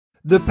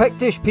The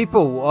Pictish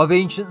people of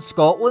ancient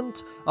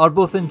Scotland are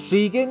both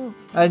intriguing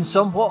and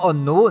somewhat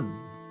unknown.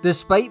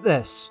 Despite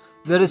this,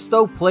 there is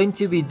still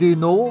plenty we do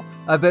know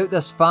about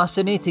this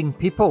fascinating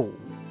people.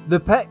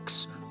 The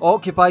Picts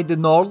occupied the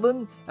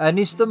northern and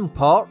eastern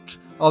part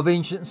of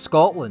ancient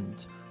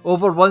Scotland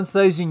over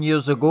 1000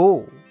 years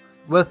ago,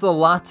 with the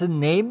Latin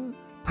name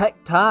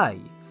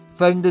Picti,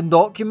 found in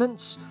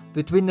documents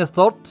between the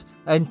 3rd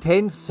and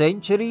 10th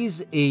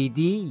centuries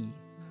AD.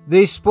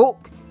 They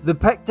spoke the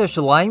Pictish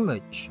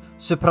language,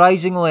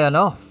 surprisingly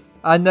enough,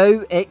 a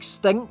now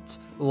extinct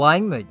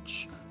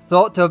language,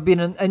 thought to have been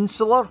an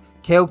insular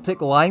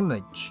Celtic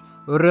language,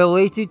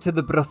 related to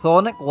the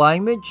Brittonic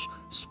language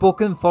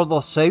spoken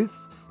further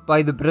south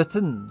by the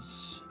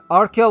Britons.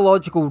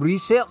 Archaeological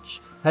research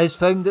has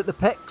found that the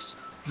Picts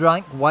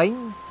drank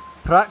wine,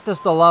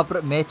 practised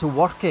elaborate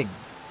metalworking,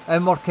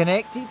 and were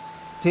connected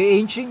to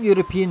ancient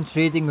European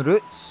trading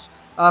routes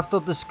after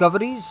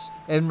discoveries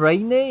in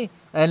Rhynie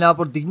and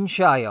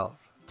Aberdeenshire.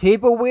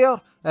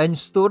 Tableware and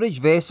storage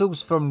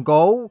vessels from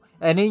Gaul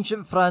in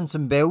ancient France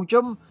and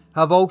Belgium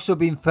have also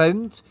been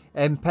found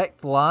in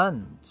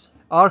Pictland.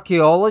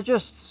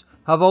 Archaeologists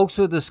have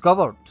also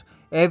discovered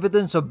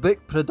evidence of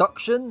book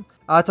production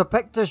at a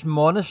Pictish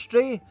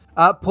monastery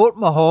at Port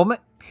Mahomet.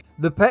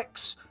 The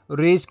Picts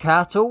raised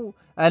cattle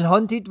and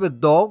hunted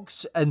with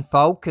dogs and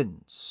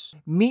falcons.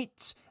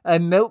 Meat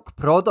and milk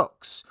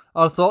products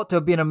are thought to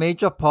have been a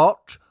major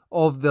part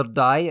of their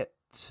diet.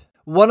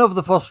 One of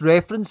the first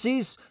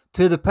references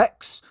to the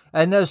Picts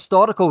in the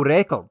historical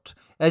record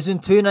is in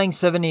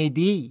 297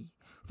 AD,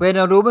 when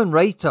a Roman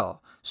writer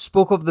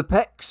spoke of the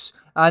Picts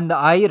and the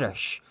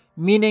Irish,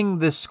 meaning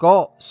the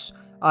Scots,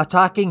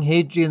 attacking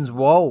Hadrian's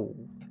wall.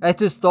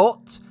 It is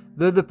thought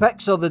that the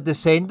Picts are the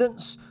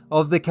descendants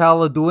of the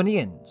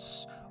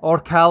Caledonians, or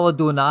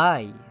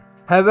Caledonii.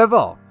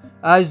 However,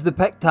 as the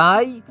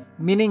Picti,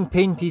 meaning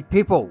painted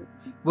people,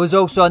 was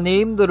also a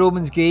name the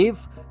Romans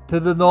gave to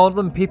the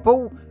northern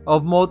people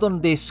of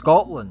modern-day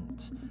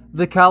Scotland,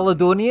 the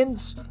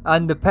Caledonians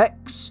and the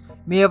Picts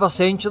may have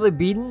essentially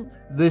been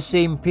the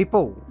same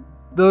people.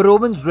 The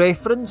Romans'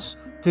 reference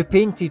to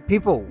painted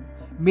people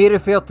may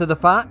refer to the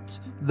fact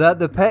that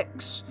the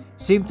Picts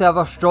seem to have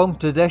a strong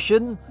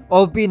tradition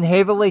of being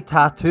heavily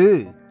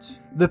tattooed.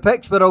 The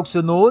Picts were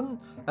also known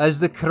as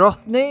the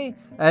Cruithni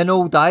in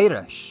Old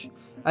Irish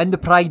and the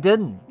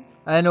Prydyn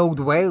in Old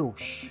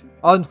Welsh.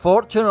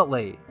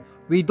 Unfortunately,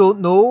 we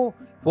don't know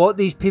what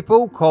these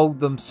people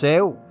called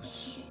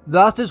themselves.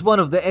 That is one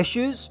of the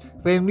issues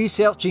when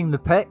researching the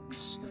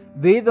Picts.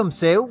 They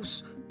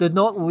themselves did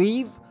not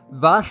leave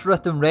vast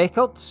written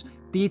records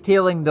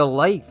detailing their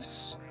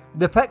lives.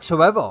 The Picts,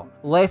 however,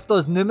 left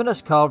us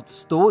numerous carved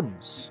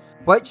stones,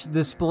 which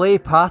display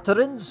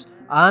patterns,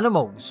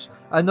 animals,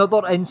 and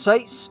other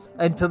insights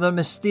into their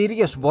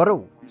mysterious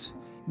world.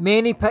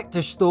 Many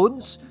Pictish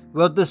stones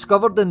were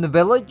discovered in the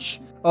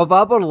village of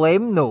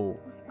Aberlemno,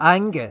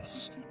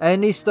 Angus,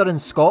 in eastern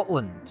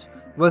Scotland,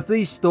 with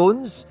these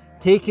stones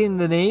taking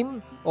the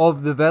name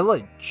of the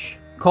village.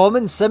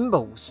 Common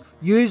symbols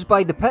used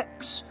by the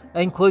Picts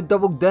include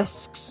double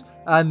discs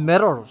and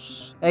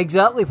mirrors.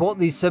 Exactly what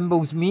these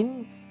symbols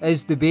mean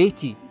is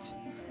debated.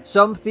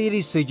 Some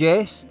theories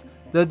suggest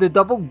that the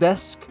double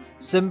disc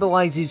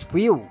symbolises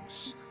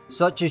wheels,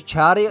 such as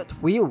chariot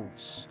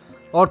wheels,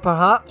 or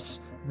perhaps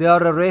they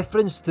are a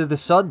reference to the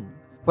sun,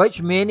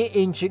 which many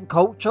ancient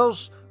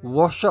cultures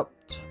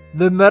worshipped.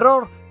 The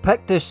mirror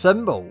Pictish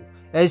symbol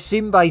is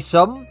seen by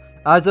some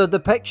as a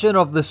depiction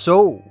of the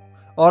soul,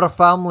 or a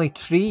family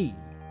tree.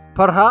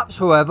 Perhaps,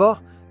 however,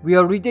 we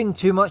are reading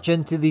too much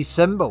into these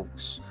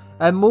symbols,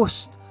 and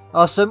most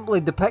are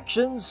simply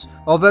depictions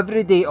of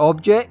everyday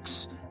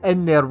objects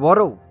in their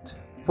world.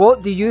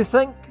 What do you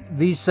think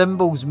these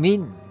symbols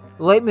mean?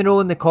 Let me know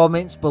in the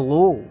comments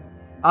below.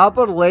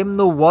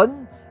 Aberlemno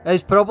 1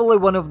 is probably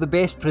one of the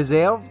best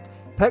preserved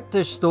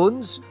Pictish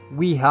stones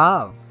we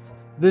have.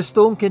 The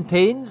stone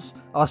contains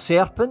a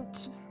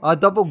serpent, a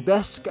double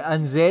disc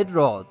and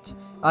Z-rod,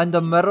 and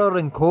a mirror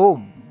and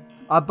comb.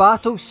 A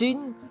battle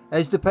scene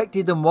is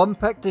depicted in one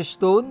Pictish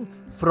stone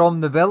from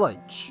the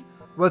village,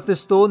 with the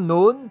stone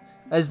known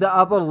as the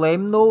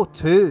Aberlemno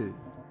 2.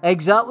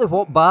 Exactly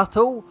what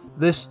battle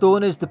this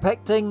stone is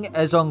depicting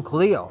is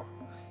unclear.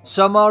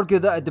 Some argue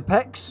that it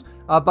depicts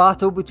a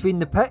battle between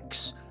the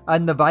Picts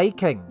and the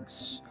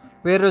Vikings,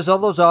 whereas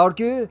others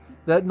argue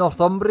that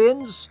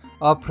Northumbrians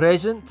are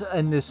present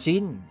in the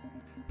scene.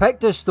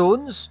 Pictish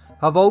stones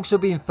have also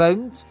been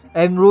found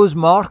in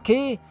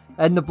Rosemarkie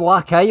in the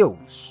Black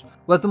Isles,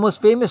 with the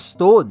most famous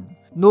stone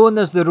known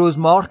as the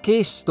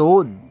Rosemarkie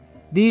stone.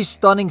 These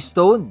stunning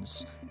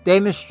stones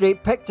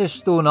demonstrate Pictish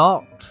stone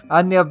art,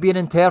 and they have been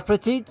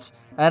interpreted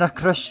in a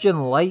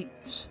Christian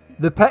light.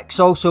 The Picts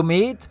also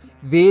made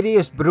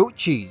various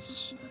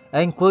brooches,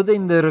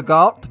 including the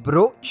Regart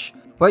brooch,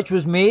 which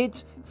was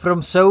made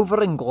from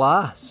silver and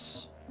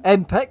glass.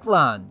 In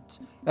Pictland,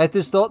 it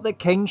is thought that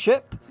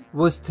kingship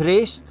was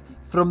traced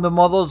from the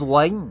mother's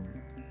line.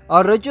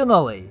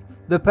 Originally,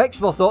 the Picts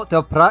were thought to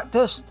have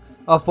practised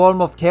a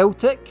form of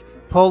Celtic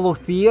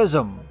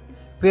polytheism,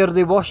 where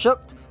they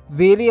worshipped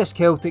various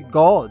Celtic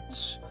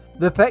gods.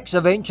 The Picts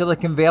eventually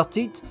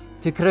converted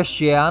to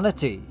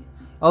Christianity,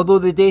 although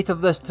the date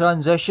of this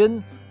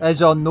transition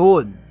is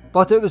unknown,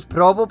 but it was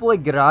probably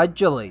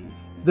gradually.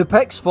 The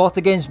Picts fought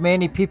against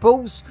many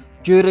peoples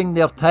during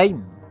their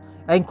time,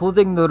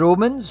 including the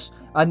Romans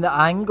and the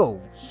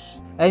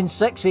Angles. In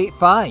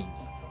 685,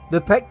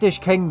 the Pictish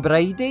king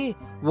Rhynie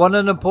won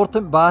an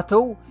important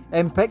battle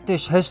in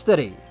Pictish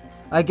history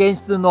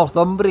against the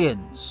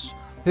Northumbrians,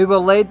 who were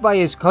led by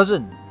his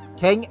cousin,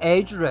 King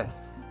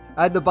Edrith,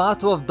 at the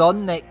Battle of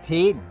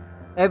Dun-Necht-Tane.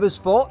 It was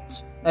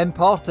fought, in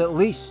part at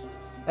least,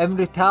 in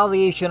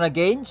retaliation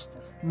against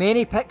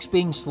many Picts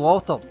being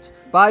slaughtered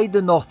by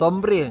the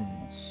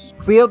Northumbrians.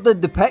 Where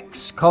did the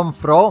Picts come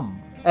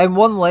from? In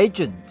one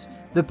legend,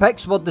 the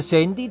Picts were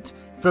descended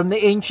from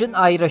the ancient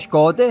Irish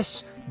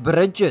goddess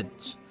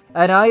Brigid.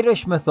 In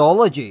Irish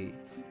mythology,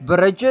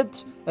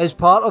 Brigid is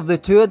part of the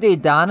Tuatha Dé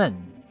Danann,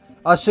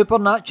 a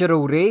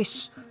supernatural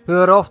race who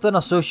are often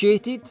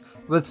associated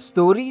with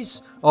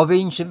stories of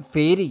ancient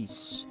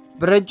fairies.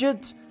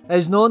 Brigid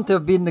is known to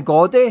have been the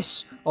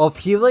goddess of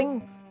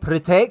healing,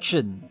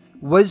 protection,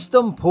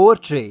 wisdom,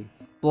 poetry,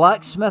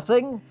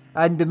 blacksmithing,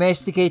 and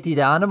domesticated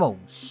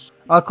animals.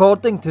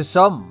 According to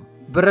some,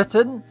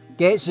 Britain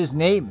gets its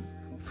name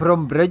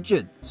from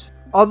Brigid.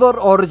 Other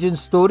origin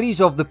stories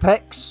of the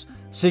Picts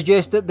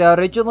suggest that they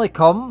originally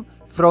come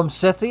from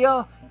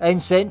Scythia in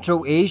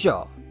Central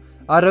Asia,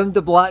 around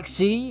the Black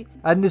Sea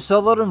and the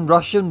southern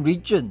Russian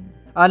region,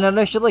 and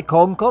initially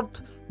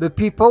conquered the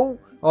people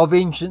of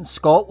ancient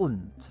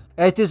Scotland.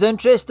 It is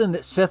interesting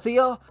that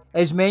Scythia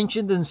is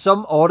mentioned in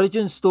some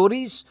origin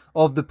stories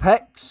of the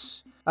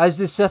Picts, as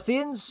the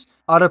Scythians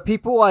are a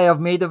people I have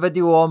made a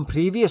video on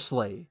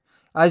previously,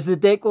 as the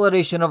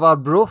Declaration of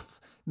Arbroath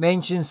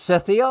mentions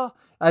Scythia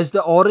as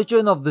the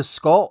origin of the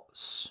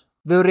Scots.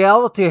 The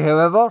reality,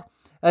 however,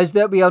 is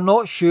that we are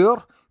not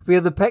sure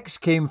where the Picts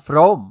came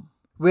from.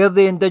 Were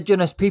they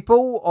indigenous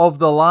people of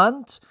the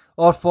land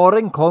or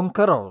foreign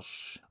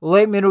conquerors?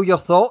 Let me know your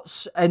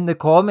thoughts in the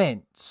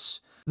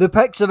comments. The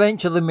Picts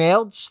eventually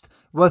merged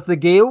with the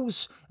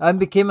Gaels and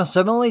became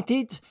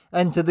assimilated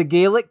into the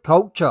Gaelic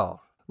culture,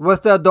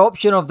 with the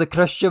adoption of the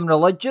Christian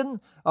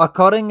religion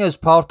occurring as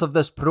part of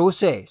this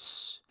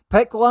process.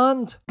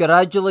 Pictland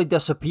gradually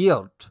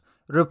disappeared,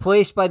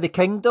 replaced by the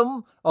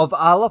Kingdom of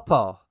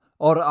Alapa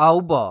or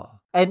Alba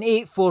in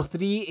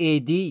 843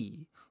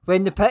 AD,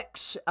 when the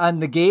Picts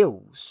and the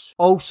Gaels,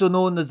 also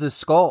known as the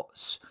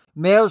Scots,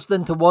 merged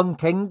into one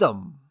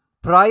kingdom.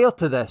 Prior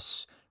to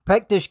this,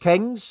 Pictish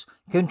kings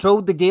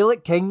controlled the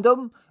Gaelic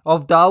kingdom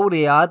of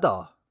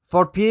Dalriada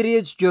for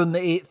periods during the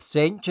 8th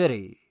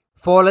century.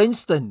 For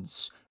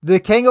instance, the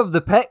king of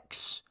the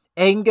Picts,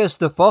 Angus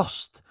I,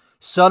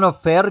 son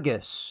of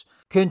Fergus,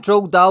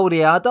 controlled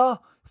Dalriada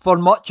for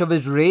much of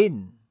his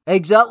reign.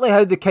 Exactly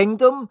how the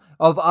kingdom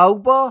of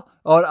Alba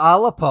or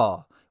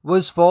Alapa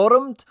was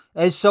formed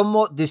is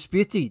somewhat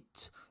disputed,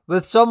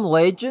 with some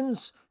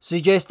legends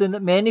suggesting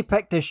that many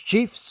Pictish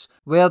chiefs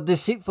were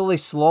deceitfully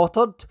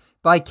slaughtered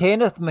by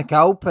Kenneth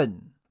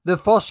MacAlpin, the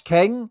first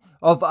king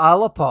of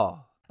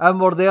Alapa,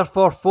 and were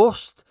therefore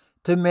forced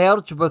to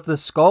merge with the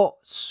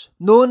Scots.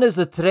 Known as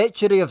the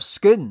treachery of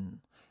Scone,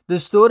 the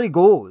story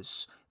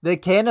goes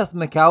that Kenneth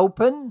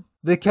MacAlpin,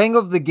 the king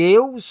of the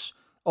Gaels,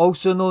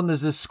 also known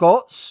as the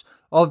Scots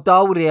of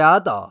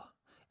Dalriada,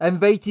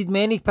 invited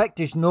many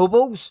Pictish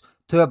nobles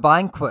to a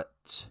banquet.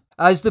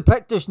 As the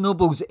Pictish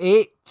nobles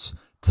ate,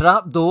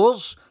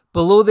 trapdoors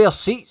below their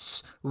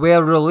seats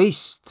were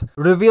released,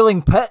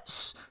 revealing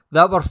pits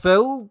that were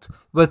filled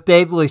with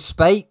deadly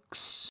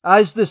spikes.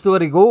 As the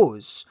story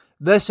goes,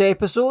 this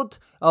episode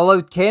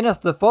allowed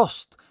Kenneth I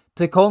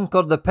to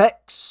conquer the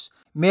Picts,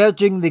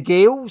 merging the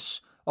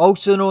Gaels,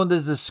 also known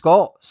as the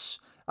Scots,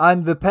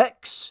 and the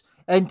Picts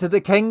into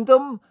the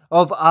kingdom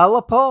of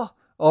Alapa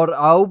or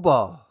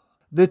Alba.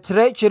 The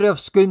treachery of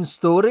Scone's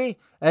story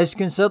is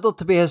considered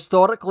to be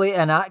historically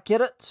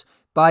inaccurate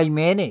by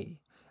many,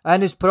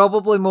 and is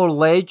probably more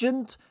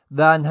legend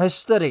than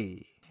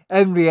history.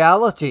 In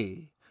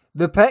reality,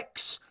 the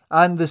Picts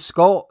and the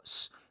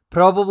Scots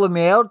probably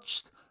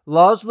merged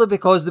largely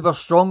because they were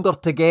stronger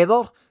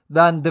together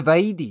than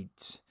divided,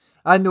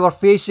 and they were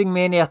facing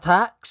many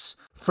attacks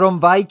from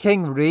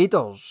Viking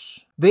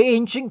raiders. The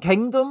ancient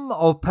kingdom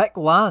of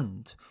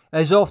Pictland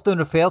is often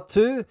referred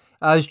to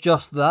as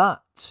just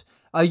that,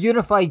 a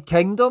unified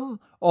kingdom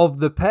of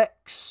the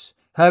Picts.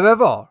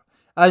 However,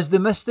 as the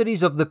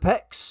mysteries of the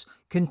Picts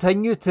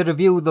continue to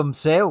reveal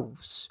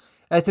themselves,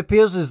 it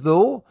appears as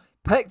though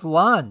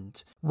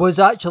Pictland was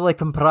actually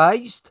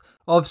comprised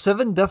of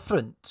 7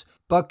 different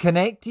but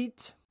connected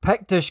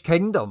Pictish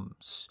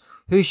kingdoms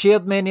who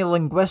shared many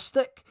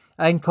linguistic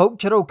and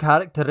cultural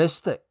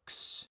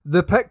characteristics.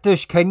 The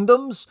Pictish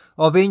kingdoms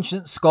of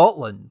ancient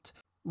Scotland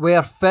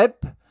were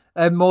Fib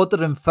in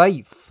modern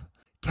Fife,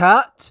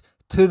 Cat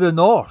to the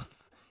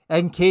north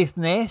in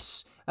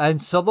Caithness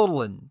and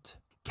Sutherland,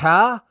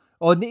 Ca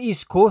on the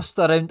east coast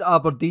around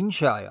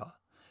Aberdeenshire,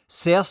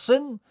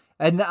 Serson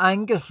in the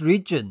Angus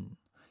region,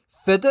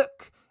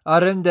 Fiddoch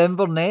around the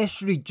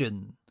Inverness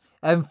region,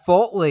 and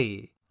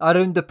Fotley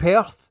around the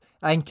Perth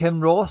and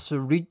Kinross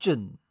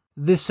region.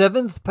 The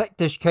 7th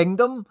Pictish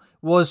kingdom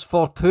was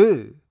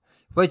Forteux,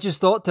 which is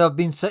thought to have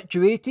been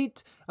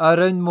situated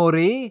around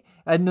Moray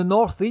in the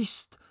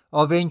northeast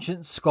of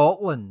ancient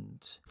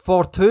Scotland.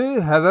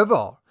 Forteux,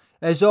 however,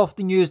 is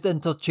often used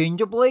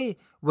interchangeably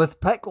with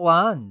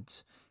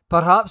Pictland,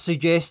 perhaps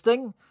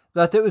suggesting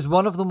that it was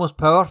one of the most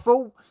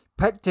powerful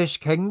Pictish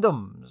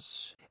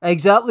kingdoms.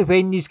 Exactly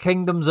when these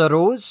kingdoms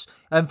arose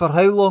and for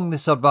how long they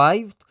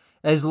survived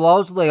is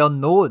largely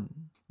unknown.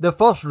 The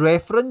first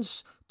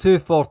reference to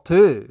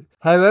Forteux,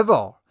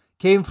 however,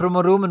 came from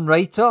a Roman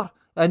writer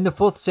in the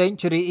 4th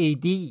century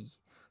AD,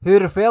 who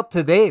referred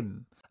to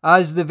them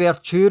as the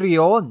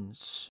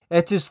Verturions.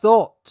 It is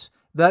thought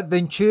that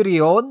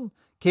Venturion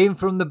came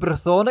from the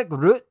Brittonic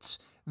root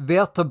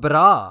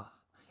vertebra,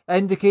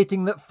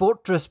 indicating that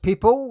fortress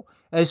people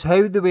is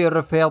how they were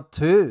referred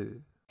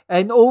to.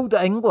 In Old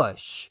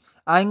English,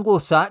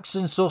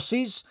 Anglo-Saxon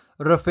sources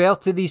refer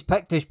to these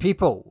Pictish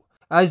people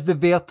as the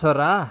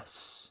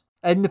Verteras.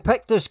 In the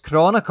Pictish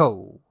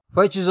Chronicle,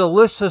 which is a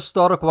loose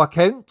historical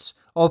account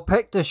of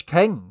Pictish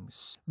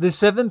kings, the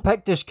 7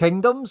 Pictish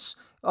kingdoms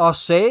are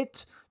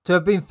said to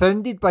have been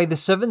founded by the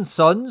 7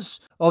 sons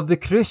of the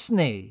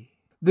Cruithni.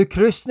 The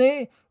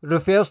Cruithni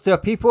refers to a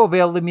people of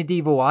early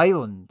medieval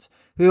Ireland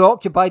who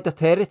occupied a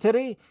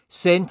territory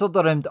centred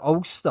around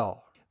Ulster.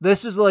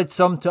 This has led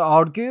some to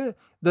argue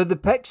that the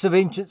Picts of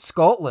ancient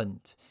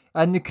Scotland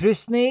and the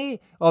Cruithni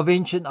of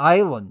ancient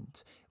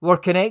Ireland were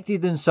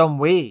connected in some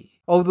way,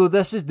 although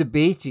this is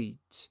debated.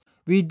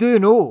 We do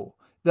know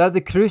that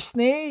the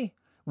Cruithni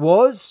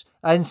was,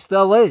 and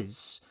still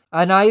is,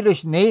 an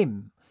Irish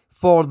name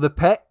for the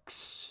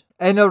Picts.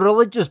 In a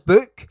religious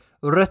book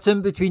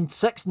written between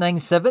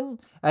 697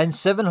 and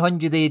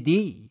 700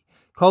 AD,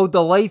 called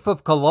The Life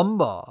of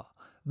Columba,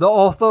 the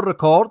author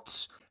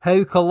records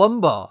how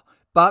Columba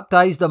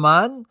baptised a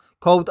man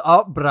called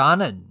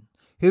Brannan,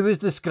 who was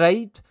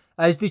described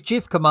as the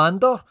chief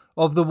commander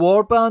of the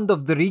warband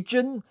of the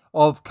region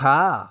of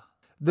Ca.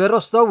 There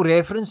are still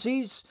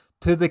references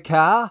to the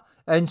Ca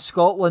in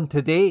Scotland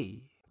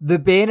today. The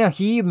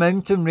Benahee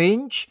mountain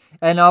range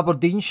in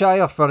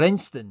Aberdeenshire, for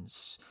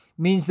instance,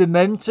 means the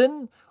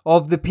mountain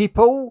of the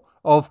people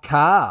of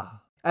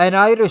Ca. In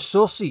Irish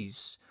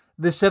sources,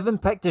 the 7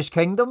 Pictish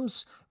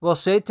kingdoms were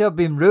said to have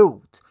been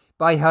ruled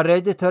by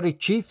hereditary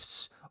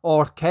chiefs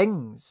or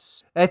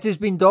kings. It has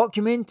been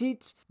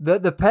documented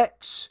that the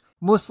Picts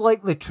most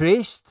likely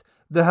traced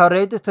the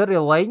hereditary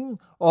line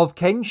of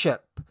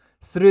kingship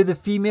through the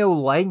female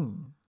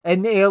line.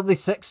 In the early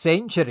 6th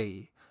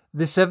century,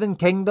 the 7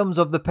 kingdoms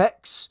of the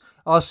Picts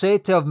are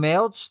said to have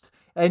merged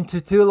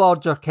into 2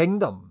 larger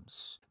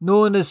kingdoms,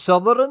 known as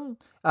Southern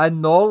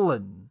and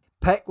Northern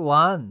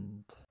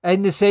Pictland.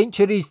 In the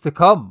centuries to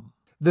come,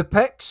 the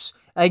Picts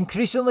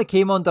increasingly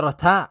came under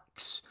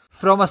attacks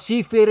from a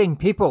seafaring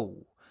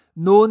people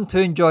known to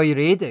enjoy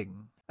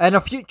raiding. In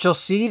a future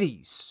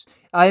series,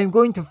 I am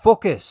going to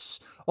focus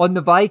on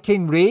the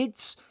Viking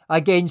raids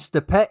against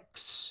the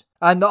Picts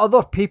and the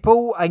other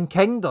people and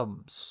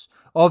kingdoms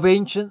of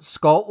ancient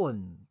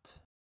Scotland.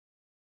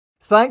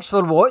 Thanks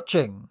for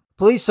watching.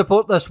 Please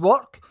support this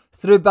work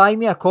through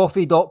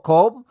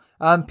buymeacoffee.com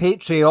and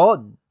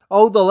Patreon.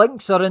 All the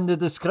links are in the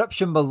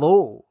description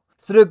below.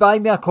 Through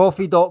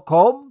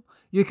buymeacoffee.com,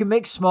 you can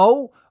make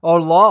small or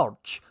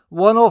large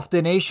one-off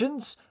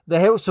donations that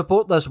help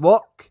support this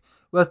work,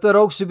 with there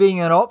also being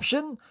an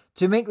option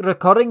to make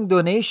recurring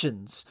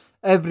donations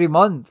every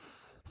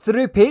month.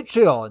 Through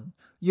Patreon,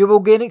 you will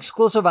gain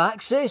exclusive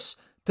access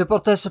to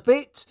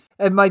participate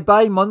in my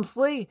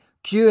bi-monthly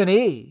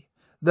Q&A,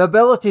 the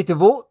ability to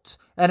vote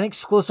in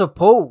exclusive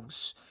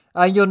polls,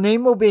 and your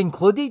name will be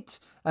included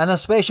in a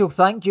special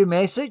thank you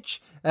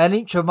message in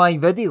each of my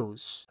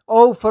videos,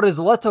 all for as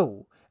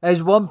little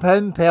as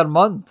 £1 per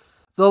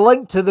month. The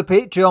link to the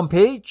Patreon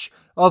page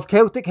of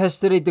Celtic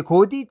History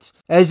Decoded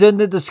is in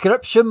the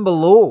description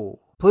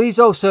below. Please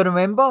also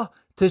remember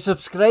to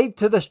subscribe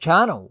to this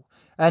channel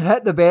and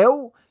hit the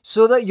bell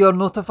so that you're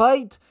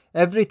notified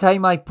every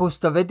time I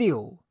post a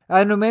video.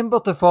 And remember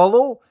to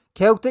follow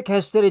Celtic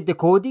History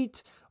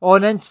Decoded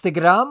on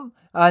Instagram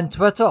and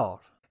Twitter.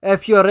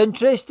 If you're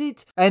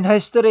interested in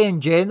history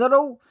in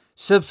general,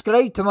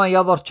 subscribe to my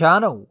other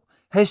channel,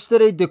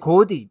 History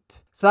Decoded.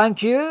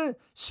 Thank you,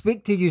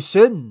 speak to you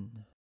soon.